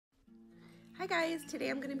Hi guys,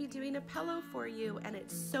 today I'm going to be doing a pillow for you and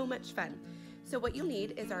it's so much fun. So what you'll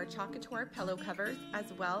need is our Chalk Couture pillow covers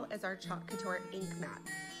as well as our Chalk Couture ink mat.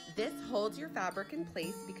 This holds your fabric in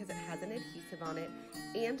place because it has an adhesive on it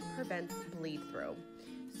and prevents bleed through.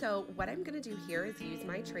 So what I'm going to do here is use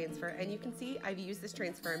my transfer, and you can see I've used this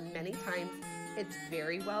transfer many times. It's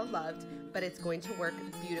very well loved, but it's going to work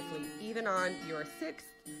beautifully even on your 6th,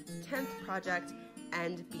 10th project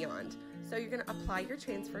and beyond. So you're going to apply your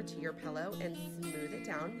transfer to your pillow and smooth it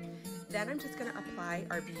down. Then I'm just going to apply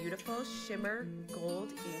our beautiful shimmer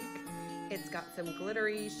gold ink. It's got some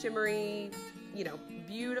glittery, shimmery,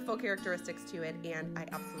 beautiful characteristics to it, and I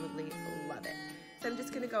absolutely love it. So I'm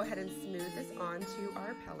just going to go ahead and smooth this onto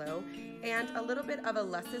our pillow, and a little bit of a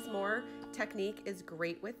less is more technique is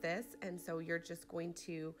great with this, and so you're just going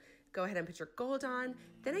to go ahead and put your gold on.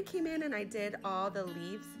 Then I came in and I did all the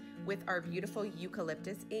leaves with our beautiful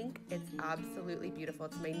eucalyptus ink. It's absolutely beautiful.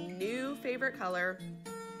 It's my new favorite color,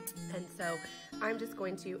 and so I'm just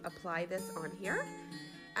going to apply this on here.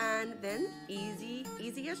 And then easy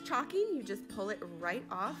as chalking, you just pull it right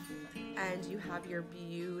off and you have your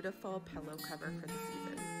beautiful pillow cover for the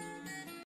season.